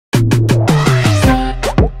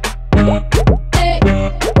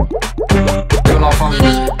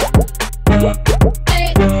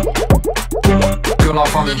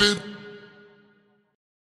All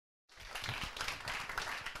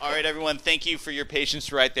right, everyone, thank you for your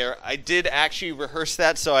patience right there. I did actually rehearse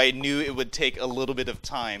that, so I knew it would take a little bit of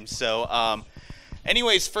time. So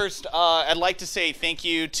anyways, first, I'd like to say thank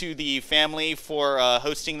you to the family for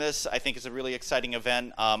hosting this. I think it's a really exciting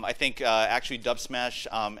event. I think actually Dub Smash,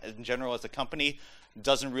 in general as a company,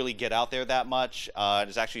 doesn't really get out there that much.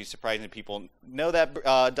 It's actually surprising that people know that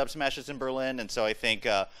Dub Smash is in Berlin, and so I think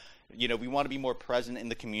you know, we want to be more present in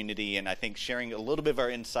the community, and I think sharing a little bit of our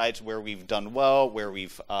insights where we've done well, where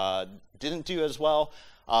we've didn't do as well,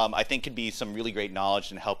 I think could be some really great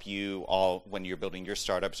knowledge and help you all when you're building your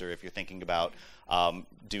startups, or if you're thinking about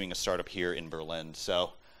doing a startup here in Berlin.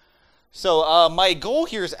 So my goal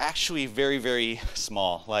here is actually very, very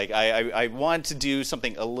small. Like I want to do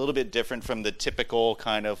something a little bit different from the typical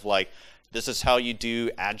kind of like, this is how you do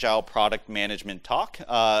agile product management talk.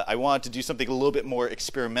 I wanted to do something a little bit more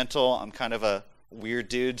experimental. I'm kind of a weird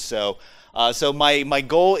dude, so my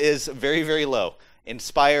goal is very, very low.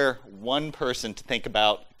 Inspire one person to think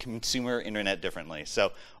about consumer internet differently.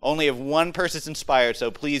 So only if one person's inspired, so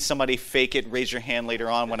please somebody fake it, raise your hand later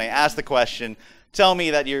on when I ask the question, tell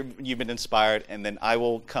me that you've been inspired, and then I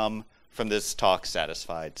will come from this talk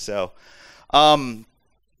satisfied. So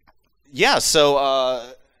yeah,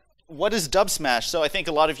 so what is Dub Smash? So I think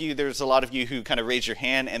there's a lot of you who kind of raise your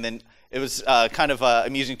hand, and then it was kind of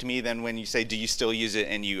amusing to me then when you say, do you still use it,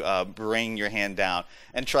 and you bring your hand down.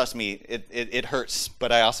 And trust me, it hurts,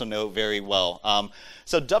 but I also know very well.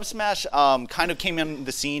 So Dub Smash kind of came in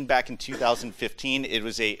the scene back in 2015. It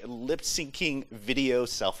was a lip-syncing video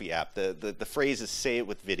selfie app. The phrase is say it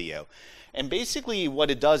with video. And basically what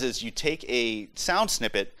it does is you take a sound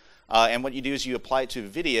snippet, and what you do is you apply it to a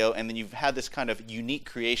video, and then you've had this kind of unique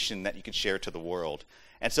creation that you could share to the world.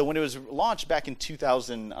 And so when it was launched back in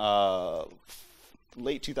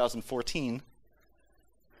late 2014,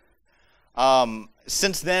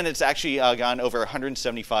 since then it's actually gone over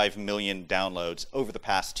 175 million downloads over the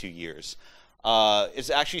past 2 years. It's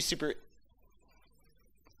actually super...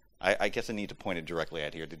 I guess I need to point it directly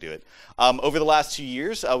at here to do it. Over the last 2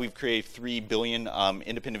 years, we've created 3 billion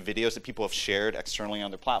independent videos that people have shared externally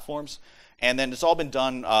on their platforms. And then it's all been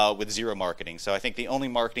done with zero marketing. So I think the only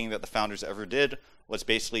marketing that the founders ever did was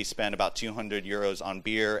basically spend about 200 euros on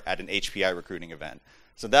beer at an HPI recruiting event.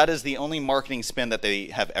 So that is the only marketing spend that they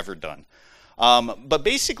have ever done. But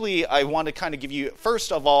basically, I want to kind of give you,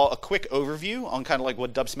 first of all, a quick overview on kind of like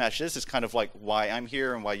what Dub Smash is. It's kind of like why I'm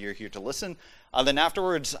here and why you're here to listen. Then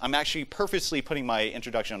afterwards, I'm actually purposely putting my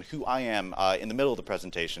introduction on who I am in the middle of the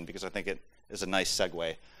presentation because I think it is a nice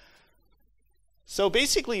segue. So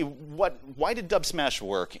basically, why did Dub Smash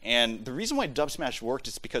work? And the reason why Dub Smash worked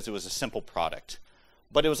is because it was a simple product.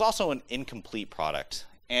 But it was also an incomplete product.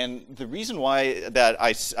 And the reason why that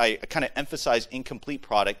I kind of emphasize incomplete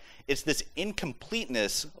product is this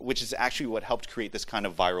incompleteness, which is actually what helped create this kind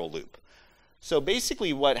of viral loop. So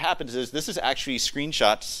basically what happens is this is actually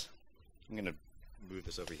screenshots. I'm going to move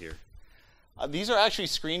this over here. These are actually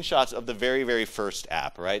screenshots of the very, very first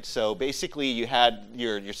app, right? So basically you had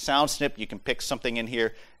your sound snip. You can pick something in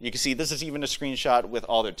here. You can see this is even a screenshot with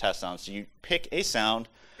all their test sounds. So you pick a sound.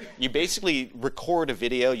 You basically record a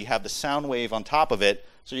video. You have the sound wave on top of it.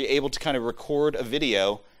 So you're able to kind of record a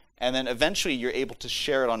video. And then eventually you're able to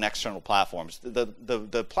share it on external platforms.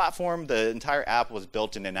 The platform, the entire app was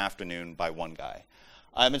built in an afternoon by one guy.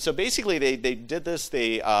 And so basically they did this,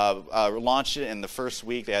 they launched it in the first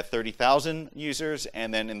week, they had 30,000 users,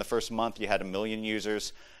 and then in the first month you had 1 million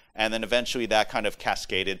users, and then eventually that kind of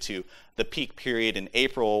cascaded to the peak period in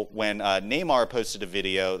April when Neymar posted a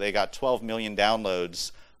video. They got 12 million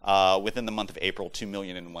downloads within the month of April, 2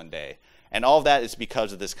 million in one day. And all of that is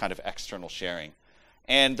because of this kind of external sharing.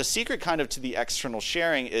 And the secret kind of to the external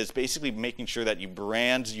sharing is basically making sure that you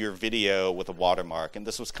brand your video with a watermark. And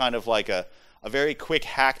this was kind of like a very quick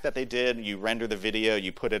hack that they did. You render the video,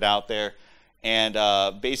 you put it out there, and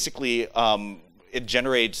basically it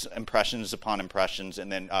generates impressions upon impressions and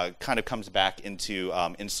then kind of comes back into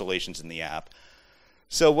installations in the app.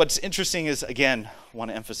 So what's interesting is, again, I want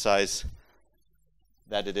to emphasize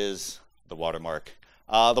that it is the watermark.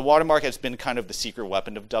 The watermark has been kind of the secret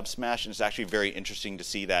weapon of Dub Smash, and it's actually very interesting to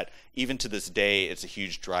see that even to this day, it's a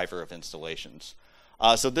huge driver of installations.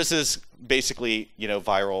 So this is basically, you know,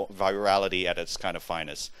 virality at its kind of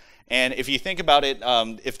finest. And if you think about it,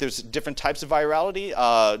 if there's different types of virality,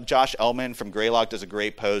 Josh Ellman from Greylog does a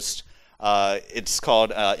great post. It's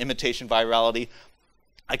called imitation virality.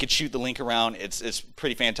 I could shoot the link around. It's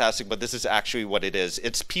pretty fantastic, but this is actually what it is.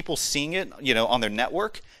 It's people seeing it, you know, on their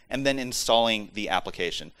network and then installing the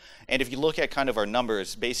application. And if you look at kind of our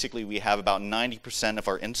numbers, basically we have about 90% of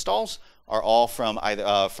our installs are all from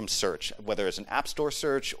either from search, whether it's an App Store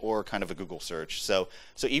search or kind of a Google search. So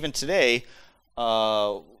even today,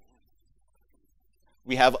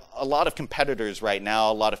 we have a lot of competitors right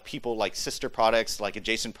now. A lot of people like sister products, like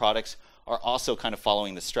adjacent products, are also kind of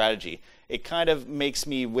following the strategy. It kind of makes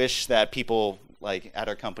me wish that people like at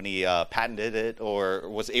our company patented it or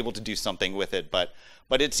was able to do something with it, but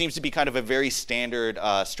it seems to be kind of a very standard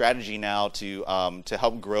strategy now to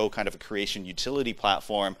help grow kind of a creation utility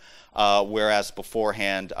platform, whereas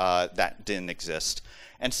beforehand that didn't exist.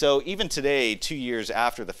 And so even today, 2 years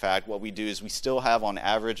after the fact, what we do is we still have on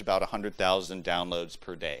average about 100,000 downloads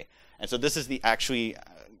per day. And so this is the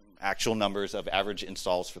actual numbers of average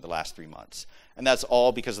installs for the last 3 months. And that's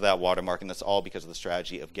all because of that watermark, and that's all because of the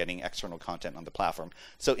strategy of getting external content on the platform.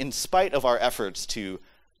 So in spite of our efforts to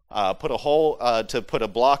put a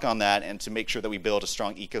block on that and to make sure that we build a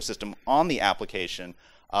strong ecosystem on the application,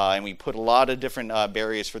 and we put a lot of different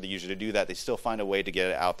barriers for the user to do that, they still find a way to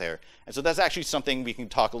get it out there. And so that's actually something we can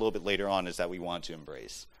talk a little bit later on, is that we want to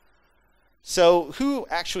embrace. So who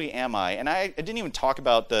actually am I? And I didn't even talk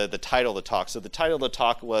about the title of the talk. So the title of the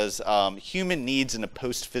talk was Human Needs in a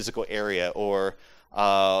Post-Physical Area, or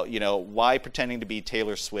why pretending to be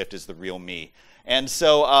Taylor Swift is the real me. And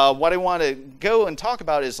so what I want to go and talk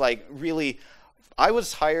about is like really, I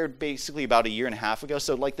was hired basically about 1.5 years ago.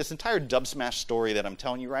 So like this entire Dubsmash story that I'm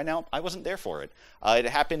telling you right now, I wasn't there for it. It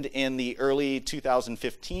happened in the early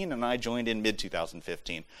 2015, and I joined in mid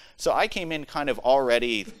 2015. So I came in kind of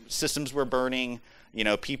already, systems were burning,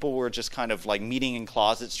 people were just kind of like meeting in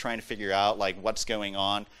closets trying to figure out like what's going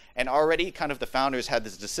on. And already kind of the founders had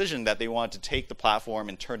this decision that they wanted to take the platform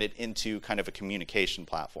and turn it into kind of a communication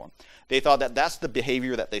platform. They thought that that's the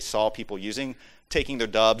behavior that they saw people using, taking their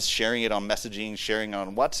dubs, sharing it on messaging, sharing it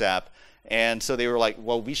on WhatsApp. And so they were like,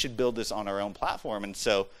 well, we should build this on our own platform. And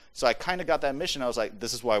so I kind of got that mission. I was like,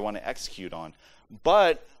 this is what I want to execute on.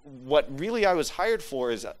 But what really I was hired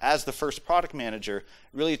for is, as the first product manager,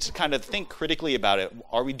 really to kind of think critically about it.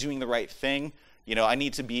 Are we doing the right thing? I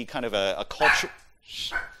need to be kind of a culture.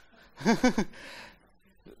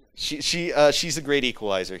 She's a great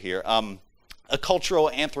equalizer here. A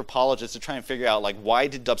cultural anthropologist to try and figure out like, why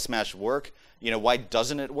did Dubsmash work? Why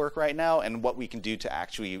doesn't it work right now, and what we can do to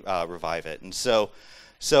actually revive it. And so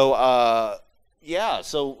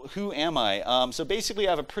who am I? So basically, I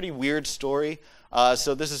have a pretty weird story.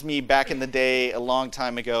 So this is me back in the day, a long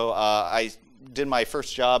time ago. I did my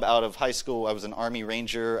first job out of high school. I was an Army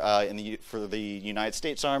Ranger for the United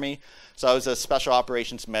States Army. So I was a special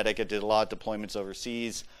operations medic. I did a lot of deployments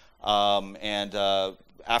overseas. After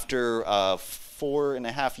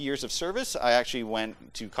 4.5 years of service, I actually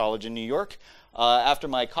went to college in New York. After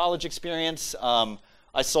my college experience,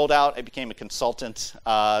 I sold out. I became a consultant.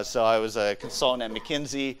 So I was a consultant at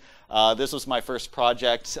McKinsey. This was my first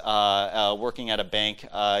project working at a bank.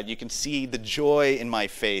 You can see the joy in my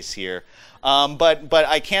face here. But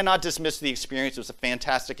I cannot dismiss the experience. It was a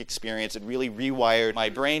fantastic experience. It really rewired my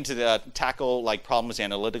brain to tackle like problems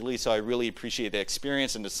analytically. So I really appreciate the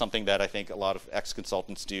experience, and it's something that I think a lot of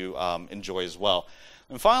ex-consultants do enjoy as well.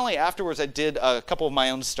 And finally, afterwards, I did a couple of my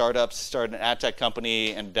own startups, started an ad tech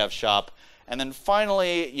company and dev shop. And then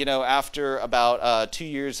finally, after about 2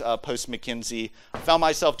 years post-McKinsey, I found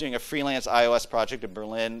myself doing a freelance iOS project in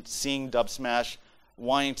Berlin, seeing Dubsmash,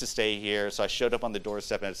 wanting to stay here. So I showed up on the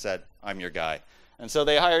doorstep and it said, I'm your guy. And so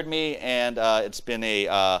they hired me, and it's been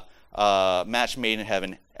a match made in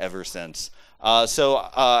heaven ever since. So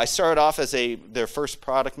I started off as their first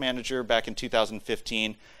product manager back in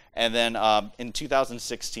 2015. And then in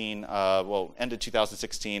 2016, end of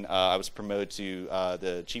 2016, I was promoted to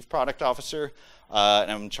the chief product officer,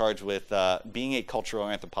 and I'm charged with being a cultural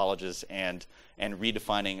anthropologist and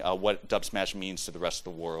redefining what Dubsmash means to the rest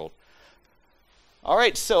of the world. All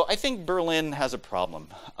right, so I think Berlin has a problem.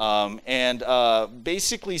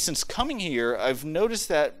 Basically, since coming here, I've noticed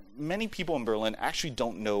that many people in Berlin actually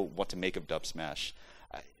don't know what to make of Dubsmash.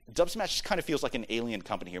 Dubsmash kind of feels like an alien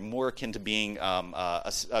company here, more akin to being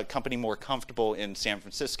a company more comfortable in San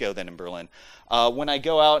Francisco than in Berlin. When I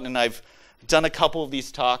go out, and I've done a couple of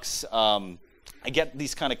these talks, I get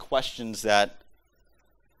these kind of questions that,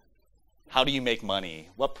 how do you make money?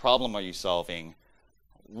 What problem are you solving?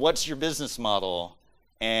 What's your business model?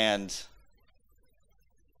 And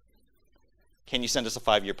can you send us a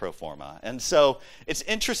 5-year pro forma? And so it's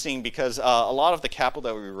interesting because a lot of the capital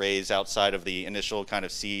that we raise outside of the initial kind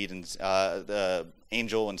of seed and the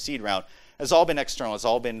angel and seed round has all been external. It's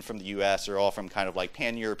all been from the US, or all from kind of like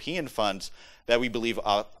pan-European funds that we believe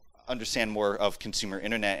understand more of consumer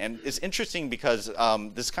internet. And it's interesting because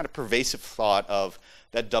this kind of pervasive thought of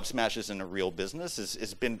that Dubsmash isn't a real business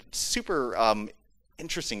has been super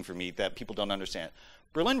interesting for me that people don't understand.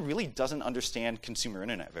 Berlin really doesn't understand consumer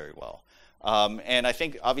internet very well. And I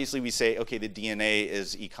think obviously we say, okay, the DNA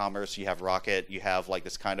is e-commerce. You have Rocket. You have like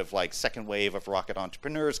this kind of like second wave of Rocket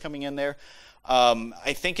entrepreneurs coming in there.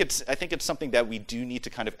 I think it's something that we do need to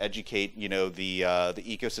kind of educate, you know, the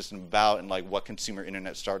ecosystem about, and like what consumer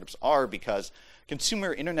internet startups are, because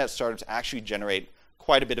consumer internet startups actually generate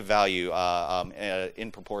quite a bit of value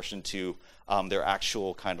in proportion to their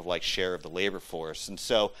actual kind of like share of the labor force. And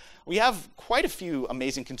so we have quite a few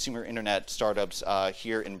amazing consumer internet startups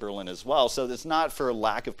here in Berlin as well. So it's not for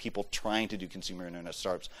lack of people trying to do consumer internet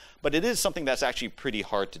startups, but it is something that's actually pretty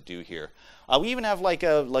hard to do here. We even have like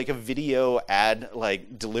a video ad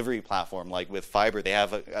like delivery platform, like with Fiverr. They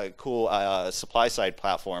have a cool supply side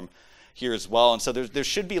platform here as well. And so there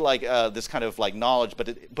should be like this kind of like knowledge, but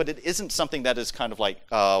it isn't something that is kind of like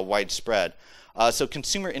widespread. So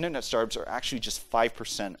consumer internet startups are actually just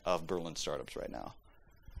 5% of Berlin startups right now.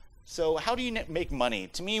 So how do you make money?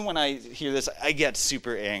 To me, when I hear this, I get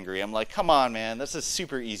super angry. I'm like, come on, man, that's a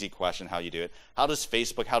super easy question how you do it. How does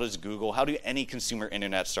Facebook, how does Google, how do any consumer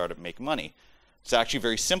internet startup make money? It's actually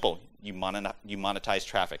very simple. You monetize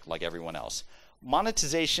traffic like everyone else.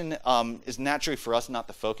 Monetization is naturally for us not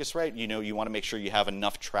the focus, right? You know, you want to make sure you have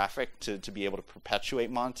enough traffic to be able to perpetuate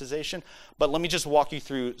monetization. But let me just walk you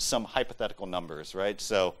through some hypothetical numbers, right?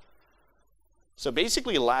 So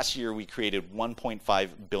basically last year we created 1.5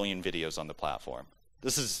 billion videos on the platform.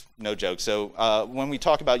 This is no joke. So when we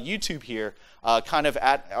talk about YouTube here, kind of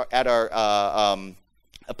at our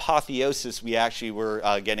apotheosis, we actually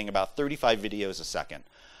were getting about 35 videos a second.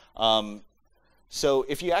 So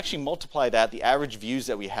if you actually multiply that, the average views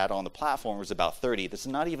that we had on the platform was about 30. This is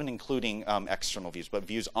not even including external views, but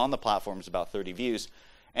views on the platform is about 30 views.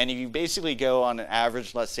 And if you basically go on an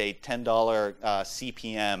average, let's say $10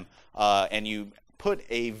 CPM, and you put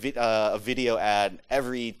a video ad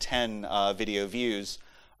every 10 video views,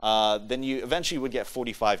 then you eventually would get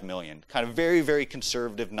 45 million. Kind of very, very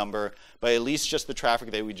conservative number, but at least just the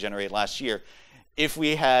traffic that we generated last year. If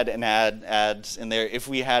we had an ads in there, if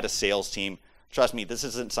we had a sales team, trust me, this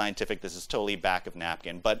isn't scientific, this is totally back of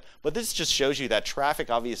napkin, but this just shows you that traffic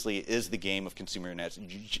obviously is the game of consumer internet.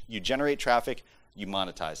 You generate traffic, you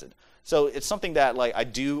monetize it. So it's something that like I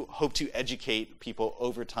do hope to educate people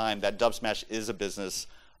over time that Dubsmash is a business.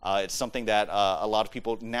 It's something that a lot of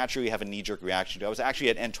people naturally have a knee-jerk reaction to. I was actually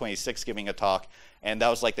at N26 giving a talk, and that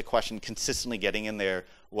was like the question consistently getting in there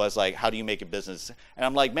was like, how do you make a business? And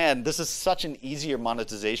I'm like, man, this is such an easier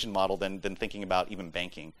monetization model than thinking about even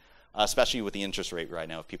banking, especially with the interest rate right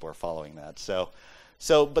now if people are following that.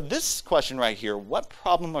 So, but this question right here, what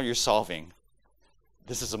problem are you solving?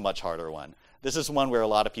 This is a much harder one. This is one where a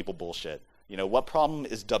lot of people bullshit. You know, what problem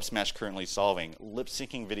is Dubsmash currently solving?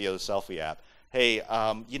 Lip-syncing video selfie app. Hey,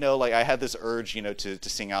 you know, like I had this urge, you know, to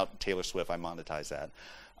sing out Taylor Swift. I monetize that.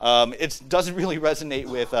 It doesn't really resonate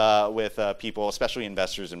with people, especially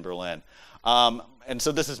investors in Berlin. And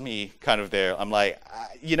so this is me kind of there. I'm like,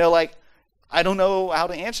 you know, like, I don't know how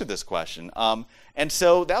to answer this question. And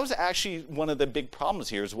so that was actually one of the big problems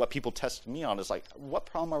here is what people tested me on is like, what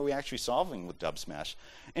problem are we actually solving with Dubsmash?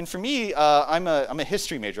 And for me, I'm a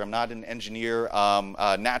history major. I'm not an engineer.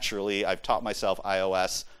 Naturally, I've taught myself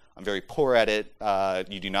iOS. I'm very poor at it.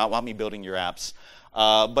 You do not want me building your apps.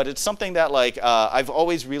 But it's something that like I've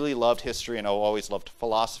always really loved history and I've always loved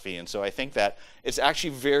philosophy. And so I think that it's actually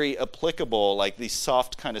very applicable, like these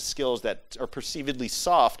soft kind of skills that are perceivedly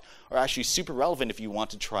soft are actually super relevant if you want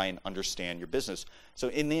to try and understand your business. So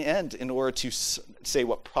in the end, in order to say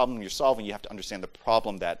what problem you're solving, you have to understand the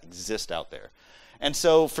problem that exists out there. And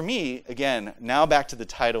so for me, again, now back to the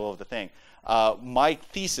title of the thing, my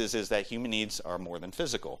thesis is that human needs are more than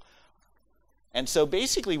physical. And so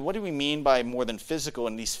basically, what do we mean by more than physical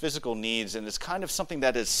and these physical needs? And it's kind of something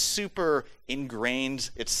that is super ingrained.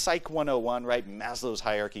 It's Psych 101, right? Maslow's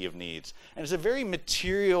hierarchy of needs. And it's a very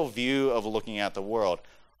material view of looking at the world.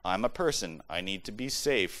 I'm a person. I need to be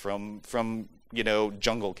safe from you know,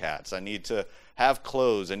 jungle cats. I need to have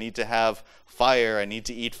clothes. I need to have fire. I need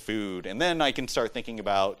to eat food. And then I can start thinking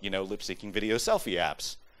about, you know, lip-syncing video selfie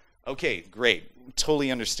apps. Okay, great.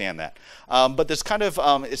 Totally understand that. But this kind of,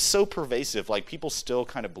 it's so pervasive, like people still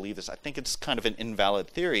kind of believe this. I think it's kind of an invalid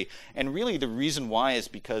theory. And really the reason why is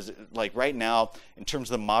because like right now, in terms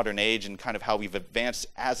of the modern age and kind of how we've advanced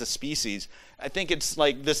as a species, I think it's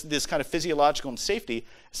like this kind of physiological and safety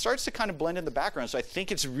starts to kind of blend in the background. So I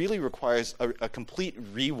think it really requires a complete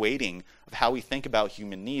reweighting of how we think about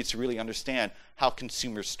human needs to really understand how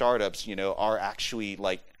consumer startups, you know, are actually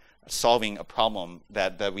like solving a problem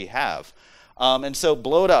that we have. And so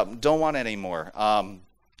blow it up, don't want it anymore.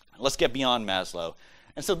 Let's get beyond Maslow.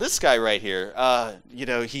 And so this guy right here, you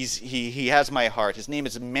know, he has my heart. His name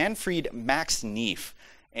is Manfred Max Neef,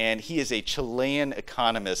 and he is a Chilean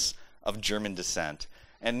economist of German descent.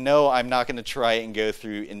 And no, I'm not going to try and go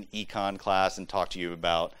through an econ class and talk to you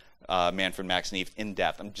about Manfred Max Neef in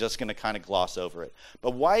depth. I'm just going to kind of gloss over it.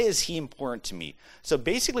 But why is he important to me? So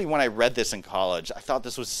basically, when I read this in college, I thought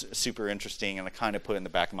this was super interesting, and I kind of put it in the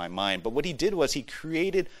back of my mind. But what he did was he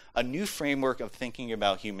created a new framework of thinking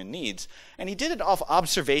about human needs, and he did it off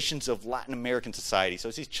observations of Latin American society. So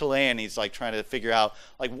he's Chilean, he's like trying to figure out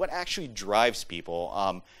like what actually drives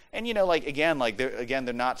people. And you know, like again,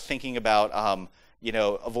 they're not thinking about you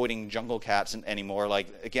know, avoiding jungle cats anymore. Like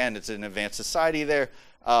again, it's an advanced society there.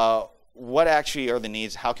 What actually are the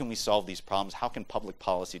needs? How can we solve these problems? How can public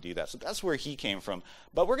policy do that? So that's where he came from.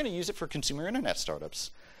 But we're going to use it for consumer internet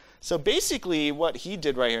startups. So basically what he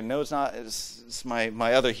did right here, no, it's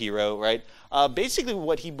my other hero, right? Basically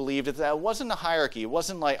what he believed is that it wasn't a hierarchy. It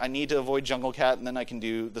wasn't like I need to avoid jungle cat and then I can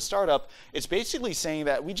do the startup. It's basically saying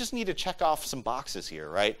that we just need to check off some boxes here,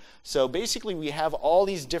 right? So basically we have all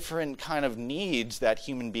these different kind of needs that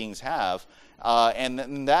human beings have.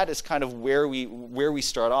 And that is kind of where we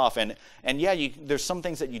start off. And yeah, there's some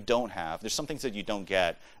things that you don't have. There's some things that you don't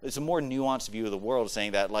get. It's a more nuanced view of the world,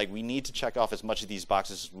 saying that like we need to check off as much of these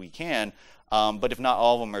boxes as we can. But if not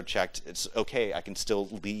all of them are checked, it's okay. I can still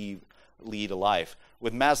lead a life.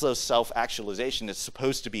 With Maslow's self-actualization, it's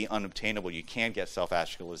supposed to be unobtainable. You can't get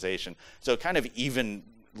self-actualization. So it kind of even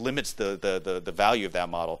limits the value of that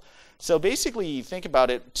model. So basically, you think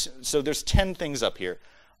about it. So there's 10 things up here.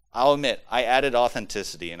 I'll admit, I added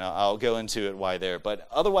authenticity, and I'll go into it why there. But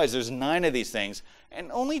otherwise, there's 9 of these things,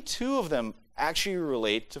 and only 2 of them actually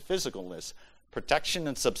relate to physicalness, protection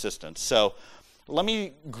and subsistence. So let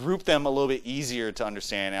me group them a little bit easier to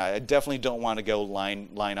understand. I definitely don't want to go line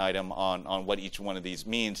item on what each one of these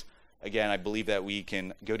means. Again, I believe that we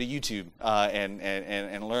can go to YouTube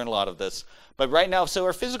and learn a lot of this. But right now, so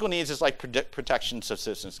our physical needs is like protection,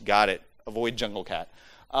 subsistence. Got it. Avoid jungle cat.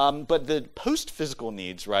 But the post-physical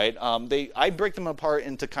needs, right, I break them apart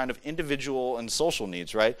into kind of individual and social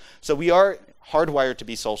needs, right? So we are hardwired to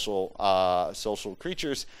be social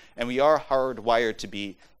creatures, and we are hardwired to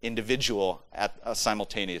be individual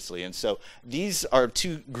simultaneously. And so these are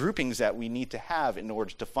 2 groupings that we need to have in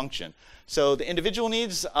order to function. So the individual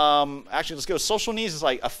needs, actually let's go. Social needs is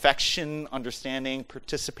like affection, understanding,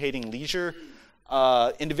 participating, leisure.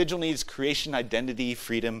 Individual needs, creation, identity,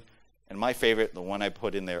 freedom. And my favorite, the one I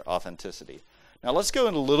put in there, authenticity. Now let's go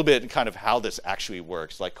into a little bit kind of how this actually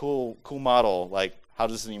works. Like cool model, like how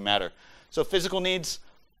does it even matter? So physical needs,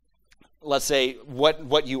 let's say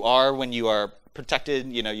what you are when you are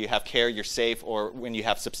protected, you know, you have care, you're safe, or when you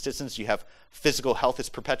have subsistence, you have physical health is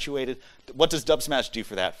perpetuated. What does Dubsmash do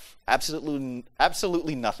for that?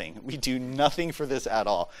 Absolutely nothing. We do nothing for this at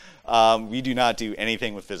all. We do not do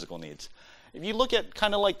anything with physical needs. If you look at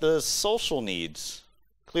kind of like the social needs,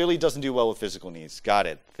 clearly doesn't do well with physical needs. Got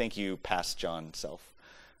it. Thank you, past John self,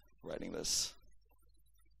 writing this.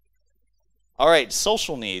 All right,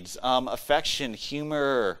 social needs, affection,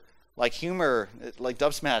 humor, like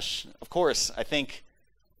Dubsmash. Of course, I think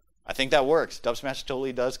that works. Dubsmash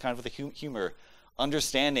totally does kind of with the humor.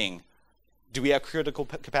 Understanding. Do we have critical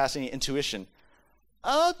capacity, intuition?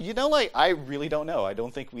 You know, like I really don't know. I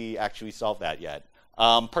don't think we actually solved that yet.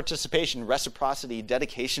 Participation, reciprocity,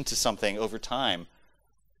 dedication to something over time.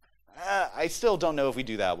 I still don't know if we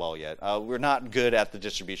do that well yet. We're not good at the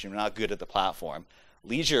distribution. We're not good at the platform.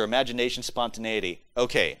 Leisure, imagination, spontaneity.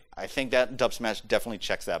 Okay, I think that Dubsmash definitely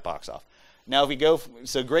checks that box off. Now if we go,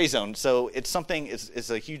 so gray zone. So it's something, it's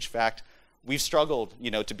a huge fact. We've struggled, you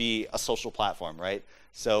know, to be a social platform, right?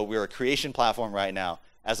 So we're a creation platform right now.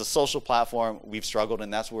 As a social platform, we've struggled,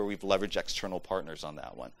 and that's where we've leveraged external partners on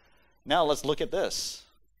that one. Now let's look at this.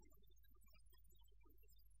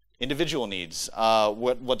 Individual needs.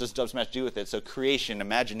 What does Dubsmash do with it? So creation,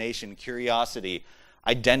 imagination, curiosity,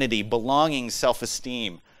 identity, belonging,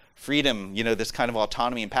 self-esteem, freedom, you know, this kind of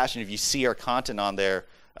autonomy and passion. If you see our content on there,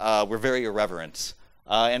 we're very irreverent.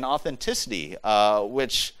 And authenticity,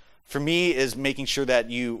 which for me is making sure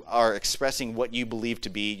that you are expressing what you believe to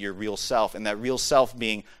be your real self, and that real self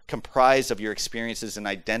being comprised of your experiences and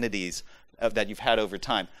identities that you've had over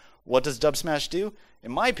time. What does Dubsmash do?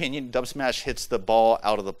 In my opinion, Dubsmash hits the ball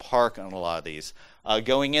out of the park on a lot of these.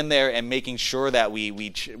 Going in there and making sure that we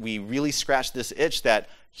really scratch this itch that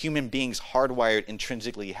human beings hardwired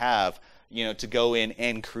intrinsically have, you know, to go in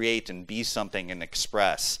and create and be something and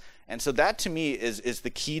express. And so that to me is the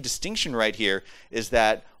key distinction right here, is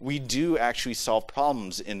that we do actually solve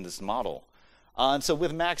problems in this model. And so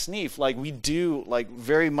with Max Neef, like we do, like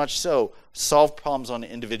very much so, solve problems on an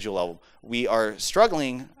individual level. We are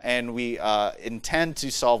struggling, and we intend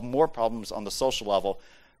to solve more problems on the social level.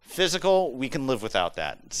 Physical, we can live without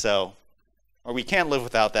that. So, or we can't live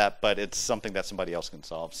without that, but it's something that somebody else can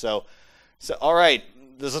solve. So all right,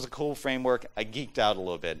 this is a cool framework. I geeked out a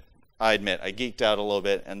little bit. I admit, I geeked out a little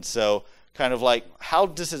bit. And so kind of like, how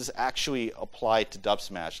does this actually apply to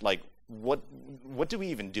Dubsmash? Like, what do we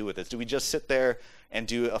even do with this? Do we just sit there and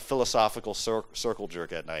do a philosophical circle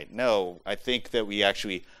jerk at night? No, I think that we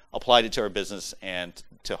actually applied it to our business and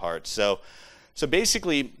to heart. So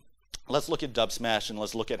basically, let's look at Dubsmash, and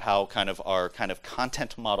let's look at how kind of our kind of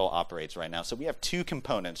content model operates right now. So we have two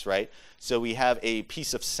components, right? So we have a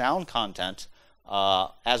piece of sound content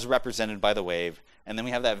as represented by the wave, and then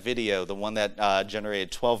we have that video, the one that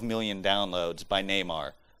generated 12 million downloads by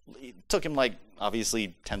Neymar. It took him like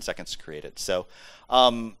obviously 10 seconds to create it. So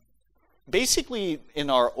basically in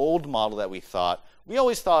our old model that we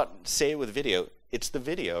always thought, say it with video, it's the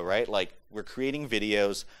video, right? Like we're creating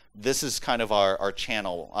videos. This is kind of our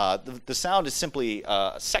channel. The sound is simply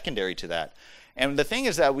secondary to that. And the thing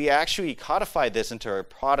is that we actually codified this into our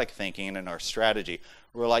product thinking and our strategy.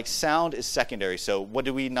 We're like, sound is secondary. So what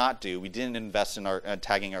do we not do? We didn't invest in our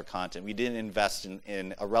tagging our content. We didn't invest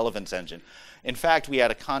in a relevance engine. In fact, we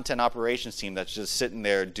had a content operations team that's just sitting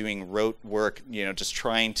there doing rote work, just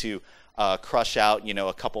trying to crush out,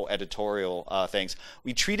 a couple editorial things.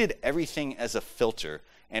 We treated everything as a filter.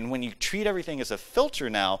 And when you treat everything as a filter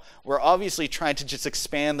now, we're obviously trying to just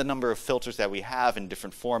expand the number of filters that we have in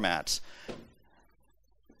different formats.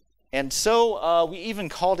 And so we even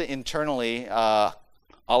called it internally,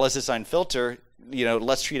 all as design filter,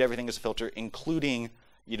 let's treat everything as a filter, including,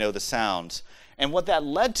 the sounds. And what that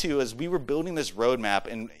led to is we were building this roadmap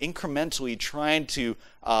and incrementally trying to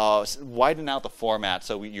widen out the format.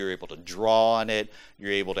 So you're able to draw on it,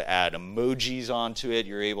 you're able to add emojis onto it,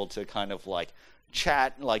 you're able to kind of like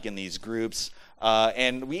chat like in these groups.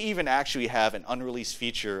 And we even actually have an unreleased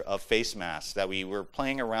feature of face masks that we were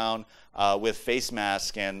playing around with face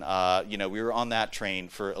mask, and we were on that train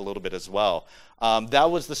for a little bit as well. That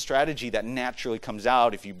was the strategy that naturally comes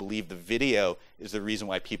out if you believe the video is the reason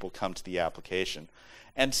why people come to the application.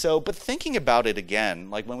 And so, but thinking about it again,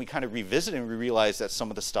 like when we kind of revisited and we realized that some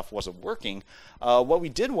of the stuff wasn't working, what we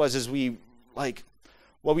did was we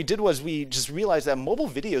just realized that mobile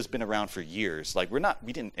video has been around for years. Like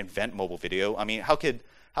we didn't invent mobile video. I mean, how could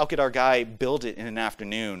our guy build it in an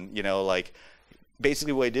afternoon?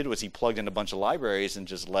 Basically what he did was he plugged in a bunch of libraries and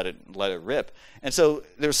just let it rip. And so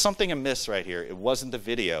there's something amiss right here. It wasn't the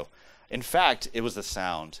video. In fact, it was the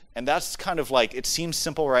sound. And that's kind of like, it seems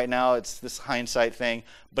simple right now, it's this hindsight thing,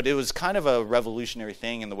 but it was kind of a revolutionary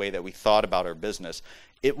thing in the way that we thought about our business.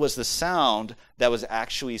 It was the sound that was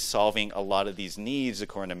actually solving a lot of these needs,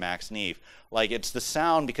 according to Max Neef. Like, it's the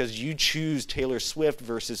sound because you choose Taylor Swift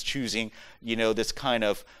versus choosing, this kind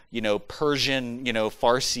of, Persian,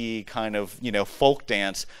 Farsi kind of, folk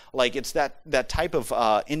dance. Like, it's that type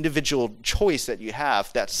of individual choice that you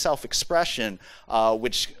have, that self-expression,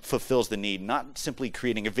 which fulfills the need, not simply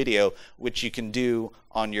creating a video, which you can do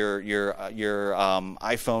on your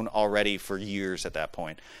iPhone already for years at that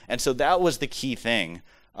point. And so that was the key thing,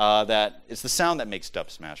 that it's the sound that makes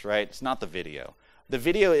Dubsmash, right? It's not the video. The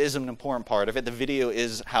video is an important part of it. The video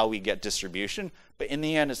is how we get distribution, but in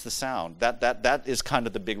the end, it's the sound. That is kind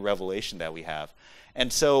of the big revelation that we have.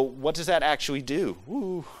 And so what does that actually do?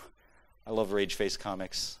 Woo. I love Rage Face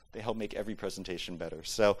comics. They help make every presentation better.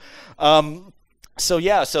 So on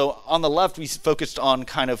the left, we focused on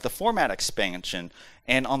kind of the format expansion.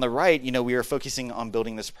 And on the right, we were focusing on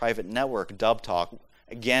building this private network, DubTalk.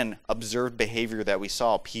 Again, observed behavior that we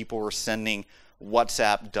saw. People were sending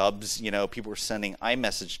WhatsApp dubs, people were sending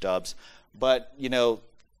iMessage dubs. But,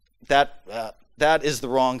 that is the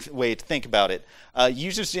wrong way to think about it.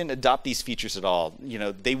 Users didn't adopt these features at all.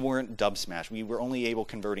 They weren't Dubsmash. We were only able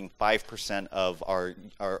converting 5% of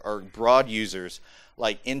our broad users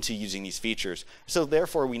into using these features. So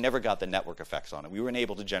therefore, we never got the network effects on it. We weren't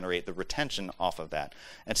able to generate the retention off of that.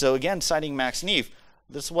 And so again, citing Max Neef,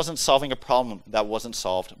 this wasn't solving a problem that wasn't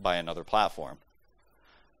solved by another platform.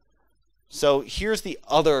 So here's the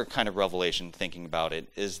other kind of revelation thinking about it,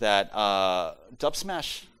 is that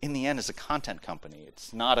Dubsmash, in the end, is a content company.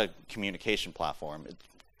 It's not a communication platform.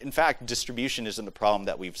 In fact, distribution isn't a problem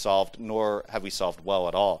that we've solved, nor have we solved well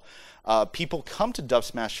at all. People come to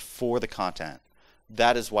Dubsmash for the content.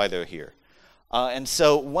 That is why they're here. And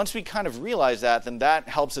so once we kind of realize that, then that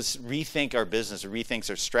helps us rethink our business. It rethinks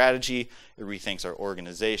our strategy. It rethinks our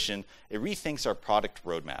organization. It rethinks our product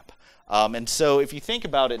roadmap. And so if you think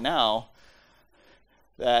about it now,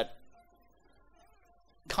 that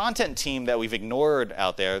content team that we've ignored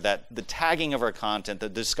out there, that the tagging of our content, the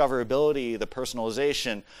discoverability, the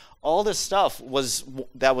personalization, all this stuff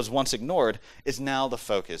that was once ignored is now the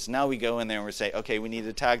focus. Now we go in there and we say, okay, we need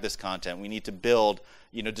to tag this content. We need to build,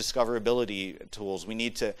 discoverability tools. We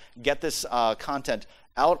need to get this content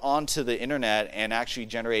out onto the internet and actually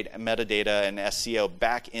generate metadata and SEO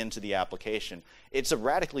back into the application. It's a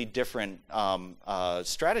radically different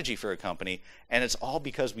strategy for a company, and it's all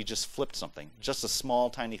because we just flipped something, just a small,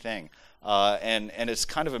 tiny thing. And it's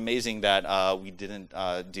kind of amazing that we didn't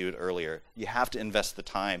do it earlier. You have to invest the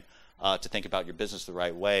time to think about your business the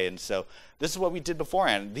right way. And so this is what we did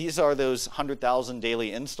beforehand. These are those 100,000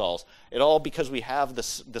 daily installs. It all because we have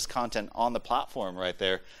this content on the platform right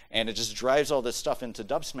there, and it just drives all this stuff into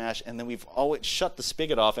Dubsmash, and then we've always shut the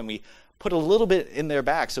spigot off and we put a little bit in there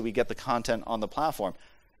back so we get the content on the platform.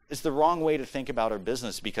 It's the wrong way to think about our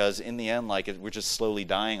business, because in the end, we're just slowly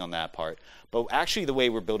dying on that part. But actually the way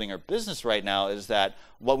we're building our business right now is that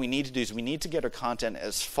what we need to do is we need to get our content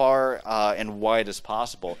as far and wide as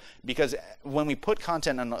possible, because when we put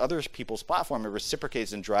content on other people's platform, it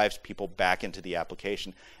reciprocates and drives people back into the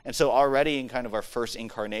application. And so already in kind of our first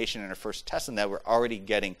incarnation and our first test in that, we're already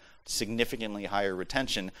getting significantly higher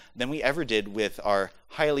retention than we ever did with our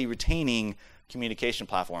highly retaining communication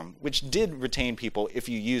platform, which did retain people if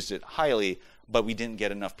you used it highly, but we didn't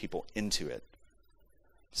get enough people into it.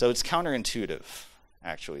 So it's counterintuitive,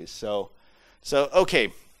 actually. So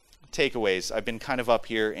okay, takeaways. I've been kind of up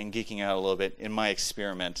here and geeking out a little bit in my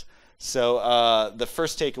experiment. So the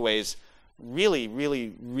first takeaway is really,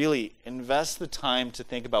 really, really invest the time to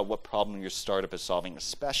think about what problem your startup is solving,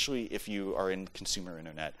 especially if you are in consumer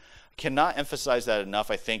internet. Cannot emphasize that enough.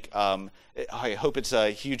 I think I hope it's a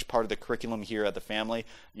huge part of the curriculum here at the family.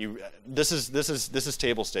 This is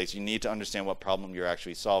table stakes. You need to understand what problem you're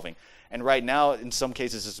actually solving. And right now, in some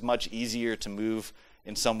cases, it's much easier to move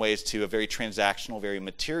in some ways to a very transactional, very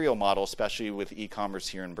material model, especially with e-commerce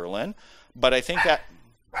here in Berlin. But I think that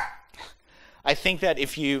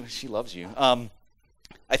if you, she loves you.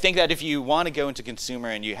 I think that if you want to go into consumer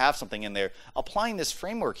and you have something in there, applying this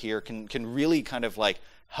framework here can really kind of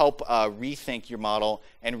help rethink your model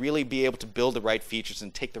and really be able to build the right features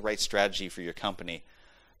and take the right strategy for your company.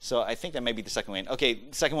 So I think that may be the second one. Okay,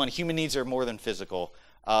 second one, human needs are more than physical.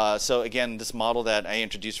 So again, this model that I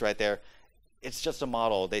introduced right there, it's just a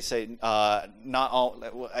model. They say not all,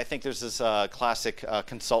 I think there's this classic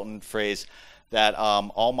consultant phrase that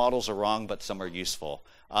all models are wrong, but some are useful.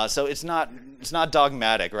 So it's not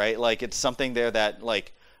dogmatic, right? It's something there that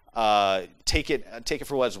take it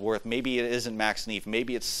for what it's worth. Maybe it isn't Max Neef.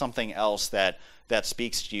 Maybe it's something else that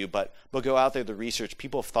speaks to you. But go out there, the research.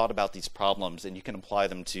 People have thought about these problems, and you can apply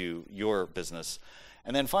them to your business.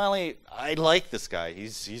 And then finally, I like this guy.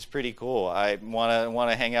 He's pretty cool. I want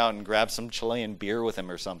to hang out and grab some Chilean beer with him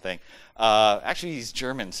or something. Actually, he's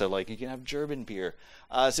German, so you can have German beer.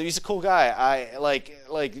 So he's a cool guy. I like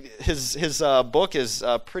his book is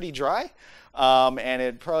pretty dry. And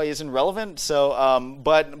it probably isn't relevant. So,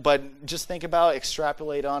 but just think about,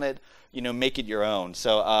 extrapolate on it, make it your own.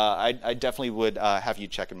 So, I definitely would have you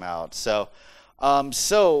check him out. So,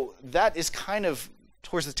 so that is kind of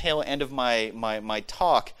towards the tail end of my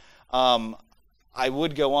talk. I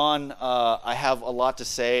would go on. I have a lot to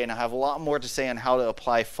say, and I have a lot more to say on how to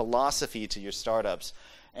apply philosophy to your startups.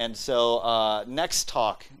 And so, next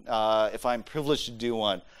talk, if I'm privileged to do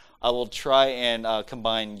one, I will try and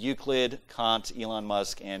combine Euclid, Kant, Elon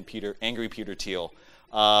Musk, and Angry Peter Thiel,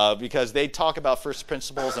 because they talk about first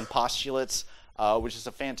principles and postulates, which is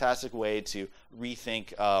a fantastic way to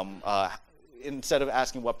rethink. Instead of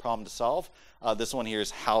asking what problem to solve, this one here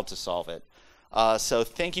is how to solve it. So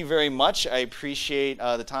thank you very much. I appreciate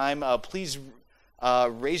the time. Please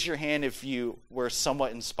raise your hand if you were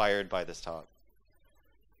somewhat inspired by this talk.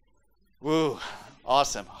 Woo,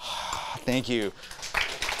 awesome. Thank you.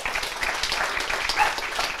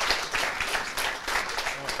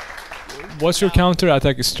 What's your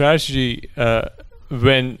counterattack strategy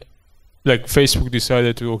when Facebook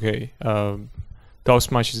decided to,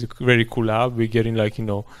 Dubsmash is a very cool app. We're getting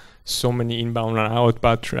so many inbound and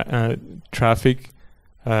outbound traffic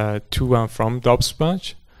to and from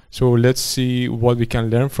Dubsmash. So let's see what we can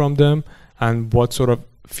learn from them and what sort of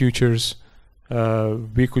features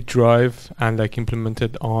we could drive and implement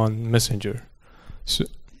it on Messenger. So.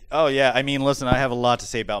 Oh yeah, I mean, listen, I have a lot to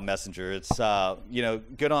say about Messenger. It's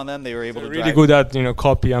good on them. They were able to really good at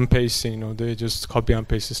copy and pasting. They just copy and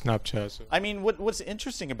paste Snapchat. So. I mean, what's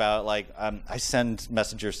interesting about I send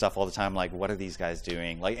Messenger stuff all the time. What are these guys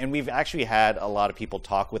doing? And we've actually had a lot of people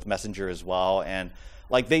talk with Messenger as well. And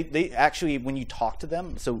they actually, when you talk to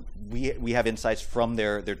them, so we have insights from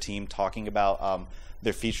their team talking about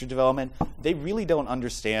their feature development, they really don't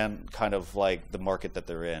understand kind of like the market that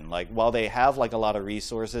they're in. Like while they have like a lot of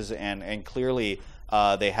resources and clearly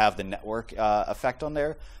they have the network effect on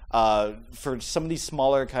there, for some of these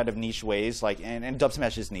smaller kind of niche ways, like and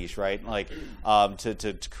Dubsmash is niche, right? Like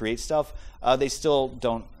to create stuff, they still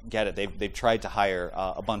don't get it. They've tried to hire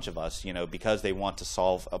a bunch of us, you know, because they want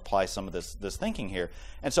to apply some of this thinking here.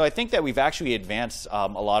 And so I think that we've actually advanced a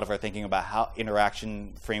lot of our thinking about how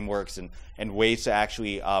interaction frameworks and ways to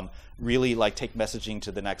actually really like take messaging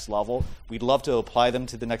to the next level. We'd love to apply them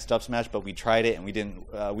to the next Dubsmash, but we tried it and we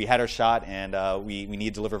didn't. We had our shot, and we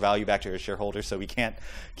need to deliver value back to our shareholders, so we can't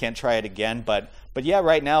try it again. But yeah,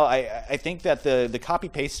 right now I think that the copy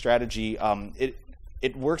paste strategy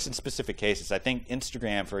it works in specific cases. I think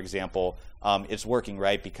Instagram, for example, it's working,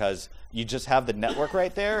 right? Because you just have the network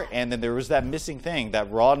right there, and then there was that missing thing,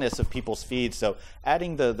 that rawness of people's feeds. So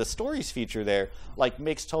adding the stories feature there, like,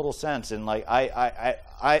 makes total sense. And like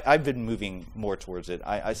I've been moving more towards it.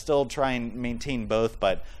 I still try and maintain both,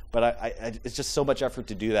 but it's just so much effort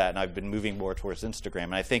to do that, and I've been moving more towards Instagram.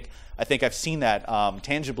 And I think I've seen that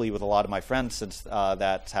tangibly with a lot of my friends since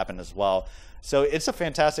that's happened as well. So it's a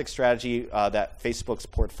fantastic strategy that Facebook's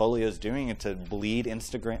portfolio is doing, and to bleed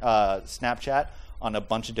Snapchat on a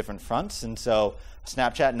bunch of different fronts. And so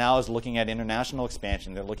Snapchat now is looking at international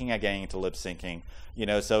expansion. They're looking at getting into lip syncing. You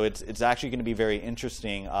know, so it's actually going to be very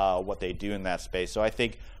interesting what they do in that space. So I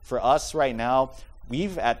think for us right now,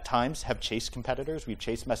 we've at times have chased competitors. We've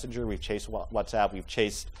chased Messenger, we've chased WhatsApp, we've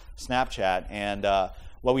chased Snapchat, and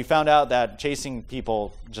well, we found out that chasing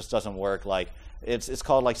people just doesn't work. Like it's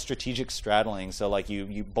called like strategic straddling. So like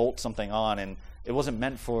you bolt something on, and it wasn't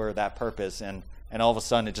meant for that purpose, and all of a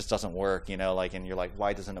sudden it just doesn't work. You know, like, and you're like,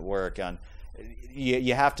 why doesn't it work? And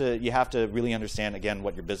you have to really understand again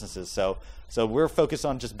what your business is. So we're focused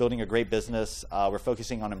on just building a great business. We're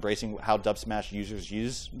focusing on embracing how Dubsmash users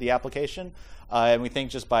use the application, and we think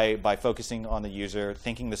just by focusing on the user,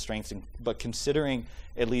 thinking the strengths, but considering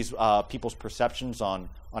at least people's perceptions on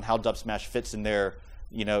how Dubsmash fits in their,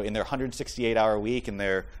 you know, in their 168-hour week and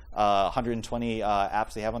their 120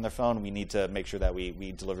 apps they have on their phone. We need to make sure that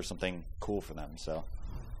we deliver something cool for them. So.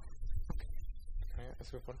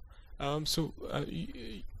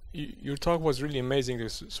 Your talk was really amazing.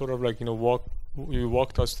 It's sort of like, you know, you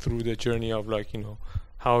walked us through the journey of, like, you know,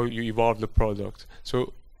 how you evolved the product.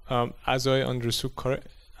 So as I understood,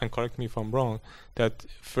 and correct me if I'm wrong, that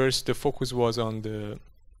first the focus was on the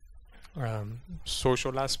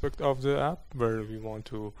social aspect of the app, where we want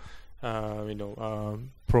to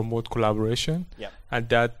promote collaboration. Yeah. And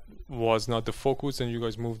that was not the focus, and you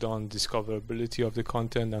guys moved on discoverability of the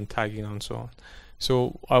content and tagging and so on.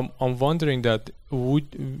 So I'm wondering that will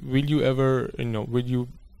you ever, will you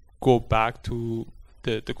go back to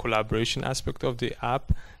the collaboration aspect of the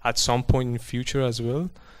app at some point in future as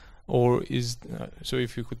well, or is so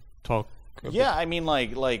if you could talk. Yeah, I mean,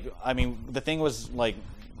 the thing was like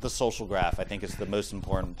the social graph. I think is the most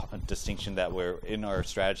important distinction that we're in our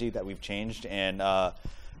strategy that we've changed, and I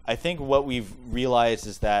think what we've realized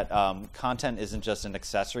is that content isn't just an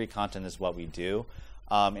accessory. Content is what we do.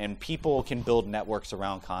 And people can build networks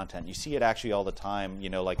around content. You see it actually all the time, you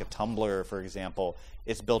know, like a Tumblr, for example,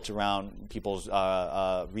 it's built around people's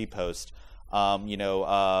repost.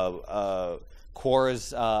 Quora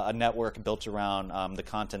is a network built around the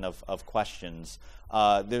content of questions.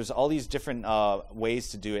 There's all these different ways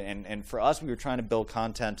to do it. And for us, we were trying to build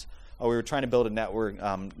content, or we were trying to build a network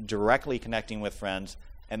directly connecting with friends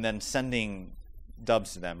and then sending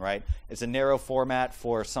dubs to them, right? It's a narrow format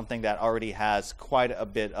for something that already has quite a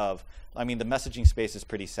bit of, I mean, the messaging space is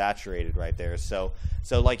pretty saturated right there. So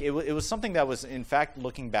like it was something that was, in fact,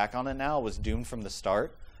 looking back on it now, was doomed from the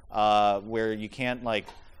start, where you can't like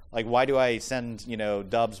why do I send,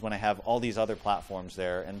 dubs when I have all these other platforms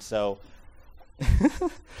there? And so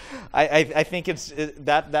I think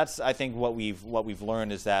that's I think what we've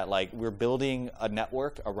learned is that, like, we're building a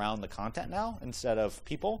network around the content now instead of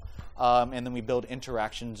people, and then we build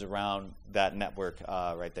interactions around that network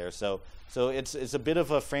right there. So it's a bit of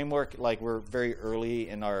a framework. Like, we're very early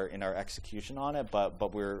in our execution on it, but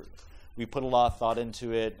we put a lot of thought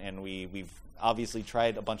into it, and we've obviously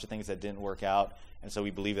tried a bunch of things that didn't work out, and so we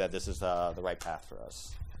believe that this is the right path for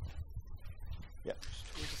us. Yeah.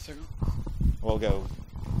 Wait a second. We'll go.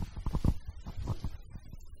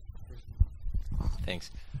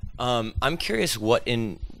 Thanks. I'm curious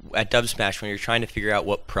at Dubsmash, when you're trying to figure out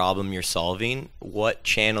what problem you're solving, what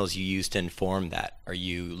channels you use to inform that. Are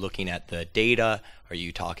you looking at the data? Are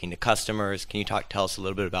you talking to customers? Can you tell us a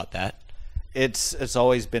little bit about that? It's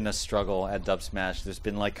always been a struggle at Dubsmash. There's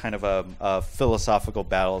been like kind of a philosophical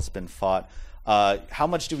battle that's been fought. how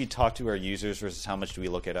much do we talk to our users versus how much do we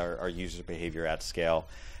look at our user behavior at scale?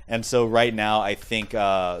 And so right now, I think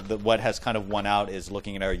what has kind of won out is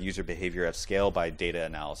looking at our user behavior at scale by data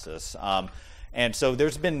analysis. And so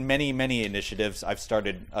there's been many initiatives. I've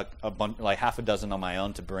started a bunch, like half a dozen on my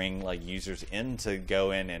own, to bring like users in to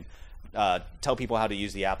go in and tell people how to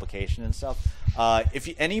use the application and stuff. If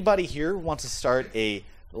anybody here wants to start a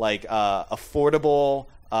like affordable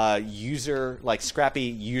scrappy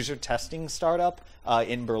user testing startup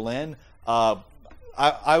in Berlin,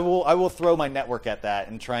 I will throw my network at that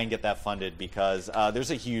and try and get that funded, because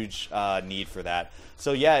there's a huge need for that.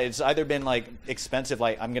 So yeah, it's either been like expensive,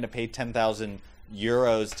 like I'm going to pay 10,000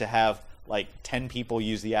 euros to have like 10 people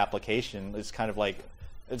use the application. It's kind of like,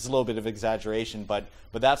 it's a little bit of exaggeration, but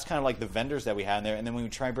that's kind of like the vendors that we have in there. And then when we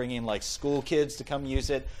try bringing in like school kids to come use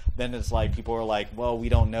it, then it's like people are like, well, we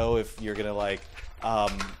don't know if you're going to like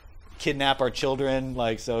kidnap our children,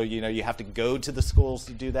 like, so you have to go to the schools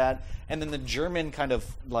to do that. And then the German kind of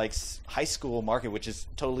like high school market, which is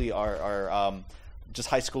totally our just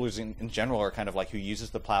high schoolers in general are kind of like who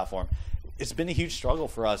uses the platform. It's been a huge struggle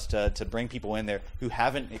for us to bring people in there who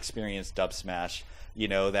haven't experienced Dub Smash,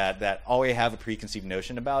 that already have a preconceived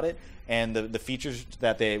notion about it, and the features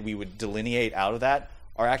that we would delineate out of that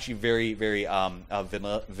are actually very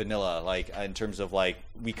vanilla, like in terms of like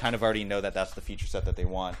we kind of already know that that's the feature set that they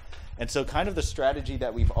want. And so kind of the strategy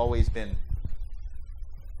that we've always been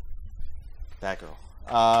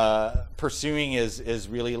pursuing is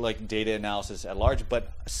really like data analysis at large,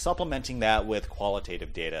 but supplementing that with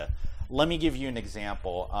qualitative data. Let me give you an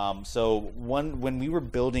example. So when we were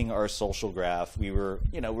building our social graph, we're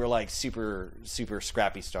like super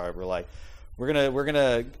scrappy startup. We're like, we're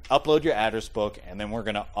gonna upload your address book, and then we're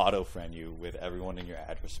gonna auto friend you with everyone in your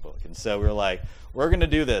address book. And so we're like, we're gonna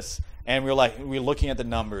do this, and we're looking at the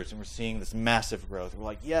numbers, and we're seeing this massive growth. We're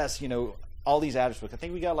like, yes, all these address books. I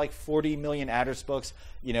think we got like 40 million address books.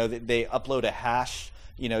 They upload a hash,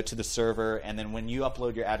 to the server, and then when you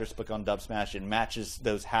upload your address book on Dubsmash, it matches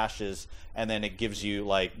those hashes, and then it gives you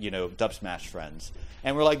like Dubsmash friends.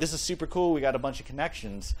 And we're like, this is super cool. We got a bunch of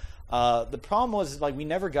connections. The problem was like we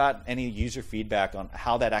never got any user feedback on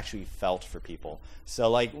how that actually felt for people. So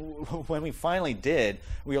like when we finally did,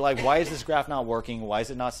 we were like, why is this graph not working? Why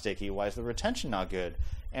is it not sticky? Why is the retention not good?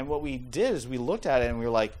 And what we did is we looked at it and we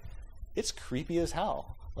were like, it's creepy as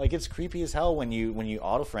hell. Like it's creepy as hell when you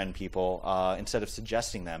auto-friend people instead of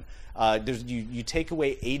suggesting them. You take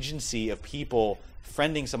away agency of people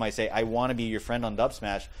friending somebody, say, I want to be your friend on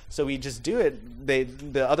Dubsmash. So we just do it.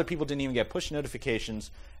 The other people didn't even get push notifications.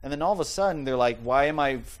 And then all of a sudden they're like, why am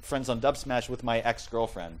I friends on Dubsmash with my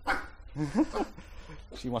ex-girlfriend?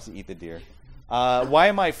 She wants to eat the deer. Why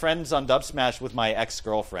am I friends on Dubsmash with my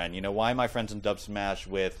ex-girlfriend? Why am I friends on Dubsmash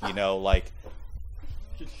with, like...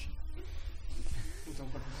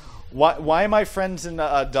 Why am I friends in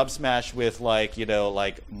Dubsmash with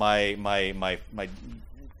like my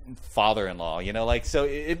father-in-law? So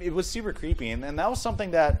it was super creepy, and that was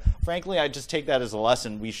something that frankly I just take that as a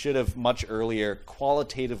lesson. We should have much earlier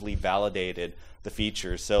qualitatively validated the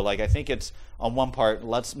features. So like I think it's on one part,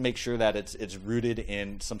 let's make sure that it's rooted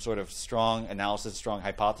in some sort of strong analysis, strong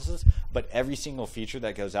hypothesis. But every single feature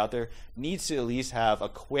that goes out there needs to at least have a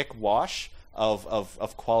quick wash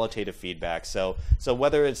of qualitative feedback. So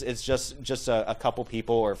whether it's just a couple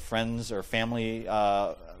people or friends or family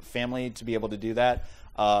to be able to do that,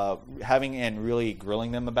 having and really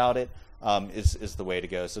grilling them about it is the way to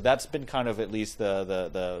go. So that's been kind of at least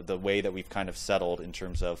the way that we've kind of settled in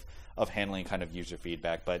terms of handling kind of user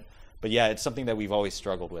feedback. But yeah, it's something that we've always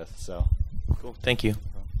struggled with. So cool. Thank you.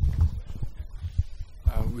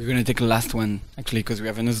 We're going to take the last one actually because we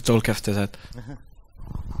have another talk after that.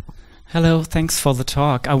 Hello, thanks for the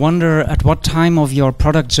talk. I wonder at what time of your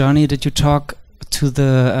product journey did you talk to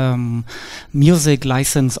the music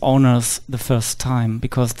license owners the first time?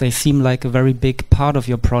 Because they seem like a very big part of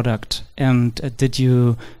your product. And did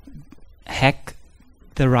you hack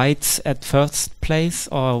the rights at first place,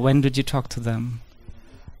 or when did you talk to them?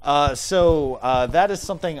 So that is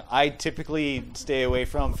something I typically stay away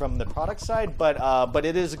from the product side, but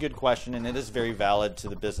it is a good question, and it is very valid to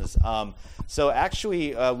the business. So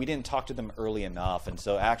actually, we didn't talk to them early enough, and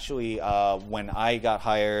so actually, when I got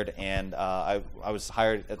hired, and I was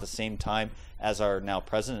hired at the same time as our now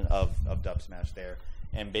president of Dubsmash there,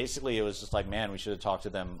 and basically it was just like, man, we should have talked to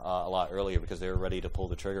them a lot earlier because they were ready to pull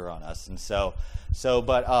the trigger on us, and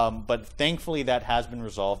but thankfully that has been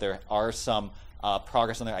resolved. There are some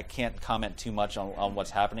progress on there. I can't comment too much on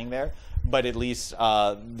what's happening there, but at least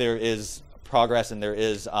there is progress and there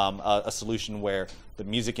is a solution where the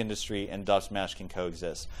music industry and Dubsmash can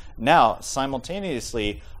coexist. Now,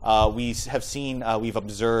 simultaneously, we've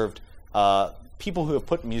observed people who have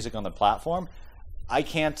put music on the platform. I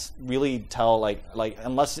can't really tell, like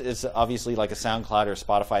unless it's obviously like a SoundCloud or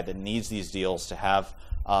Spotify that needs these deals to have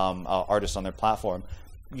artists on their platform.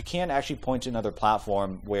 You can't actually point to another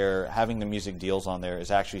platform where having the music deals on there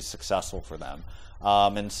is actually successful for them.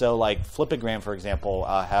 And so, like Flipagram, for example,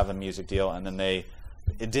 have a music deal, and then it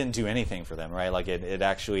didn't do anything for them, right? Like it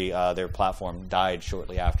actually their platform died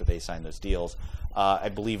shortly after they signed those deals. I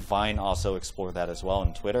believe Vine also explored that as well,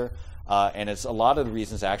 and Twitter. And it's a lot of the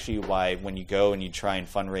reasons actually why when you go and you try and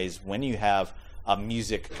fundraise, when you have a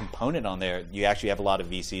music component on there, you actually have a lot of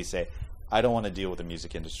VCs say, I don't want to deal with the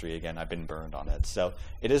music industry again. I've been burned on it. So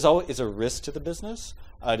it is always a risk to the business.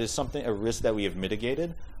 It is a risk that we have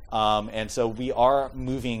mitigated. And so we are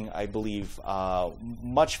moving, I believe,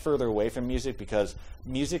 much further away from music because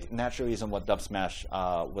music naturally isn't what Dubsmash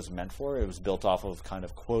was meant for. It was built off of kind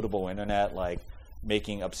of quotable internet, like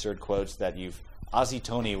making absurd quotes that Ozzy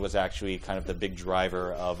Tony was actually kind of the big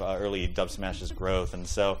driver of early Dubsmash's growth, and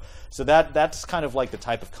so that's kind of like the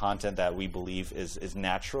type of content that we believe is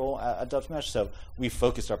natural at Dubsmash. So we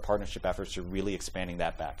focused our partnership efforts to really expanding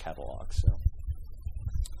that back catalog. So,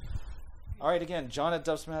 all right, again,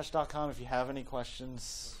 John@dubsmash.com. If you have any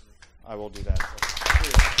questions, I will do that.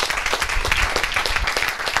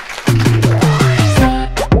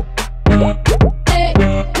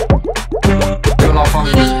 Que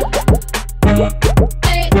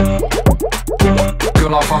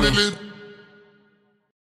la famille